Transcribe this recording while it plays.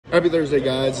Happy Thursday,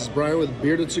 guys. It's Brian with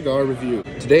Bearded Cigar Review.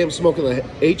 Today I'm smoking the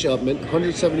H. Upmann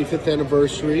 175th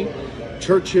Anniversary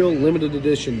Churchill Limited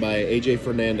Edition by AJ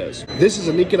Fernandez. This is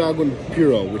a Nicaraguan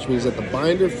Puro, which means that the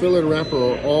binder, filler, and wrapper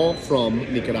are all from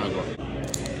Nicaragua.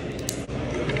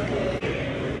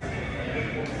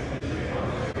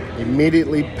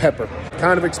 Immediately pepper.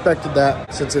 Kind of expected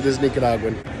that since it is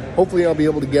Nicaraguan. Hopefully I'll be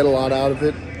able to get a lot out of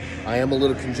it. I am a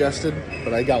little congested,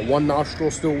 but I got one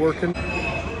nostril still working.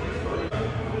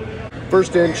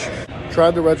 First inch,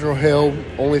 tried the retrohale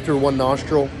only through one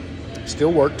nostril,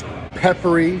 still worked.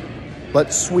 Peppery,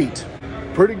 but sweet.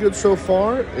 Pretty good so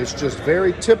far. It's just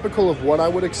very typical of what I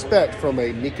would expect from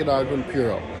a Nicaraguan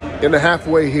Puro. In the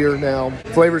halfway here now,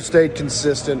 flavor stayed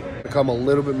consistent, become a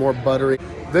little bit more buttery.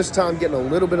 This time getting a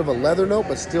little bit of a leather note,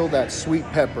 but still that sweet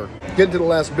pepper. Getting to the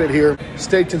last bit here,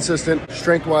 stayed consistent.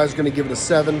 Strength-wise, gonna give it a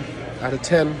 7 out of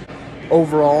 10.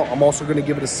 Overall, I'm also gonna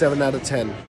give it a 7 out of 10.